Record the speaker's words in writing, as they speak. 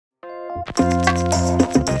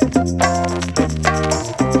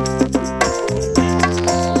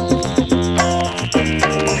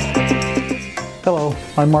Hello,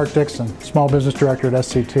 I'm Mark Dixon, Small Business Director at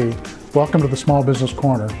SCT. Welcome to the Small Business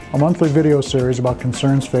Corner, a monthly video series about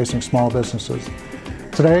concerns facing small businesses.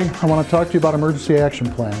 Today, I want to talk to you about emergency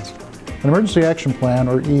action plans. An emergency action plan,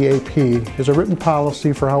 or EAP, is a written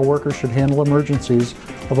policy for how workers should handle emergencies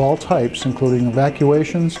of all types, including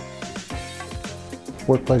evacuations,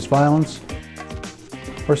 workplace violence,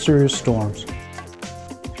 or serious storms.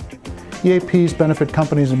 EAPs benefit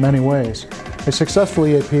companies in many ways. A successful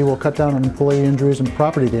EAP will cut down on employee injuries and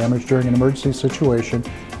property damage during an emergency situation,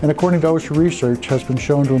 and according to OSHA research, has been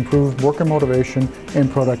shown to improve worker motivation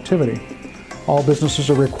and productivity. All businesses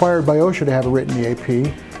are required by OSHA to have a written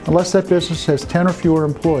EAP, unless that business has 10 or fewer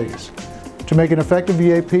employees. To make an effective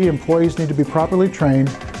EAP, employees need to be properly trained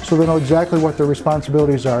so they know exactly what their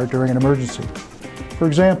responsibilities are during an emergency. For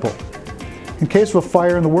example, in case of a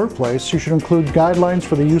fire in the workplace, you should include guidelines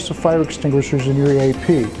for the use of fire extinguishers in your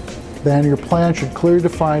EAP. Then your plan should clearly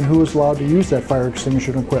define who is allowed to use that fire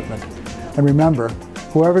extinguishing equipment. And remember,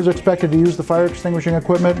 whoever is expected to use the fire extinguishing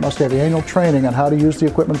equipment must have annual training on how to use the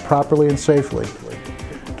equipment properly and safely.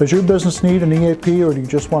 Does your business need an EAP, or do you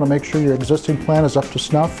just want to make sure your existing plan is up to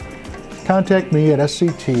snuff? Contact me at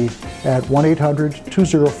SCT at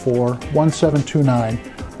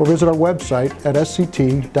 1-800-204-1729 or visit our website at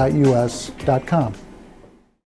sct.us.com.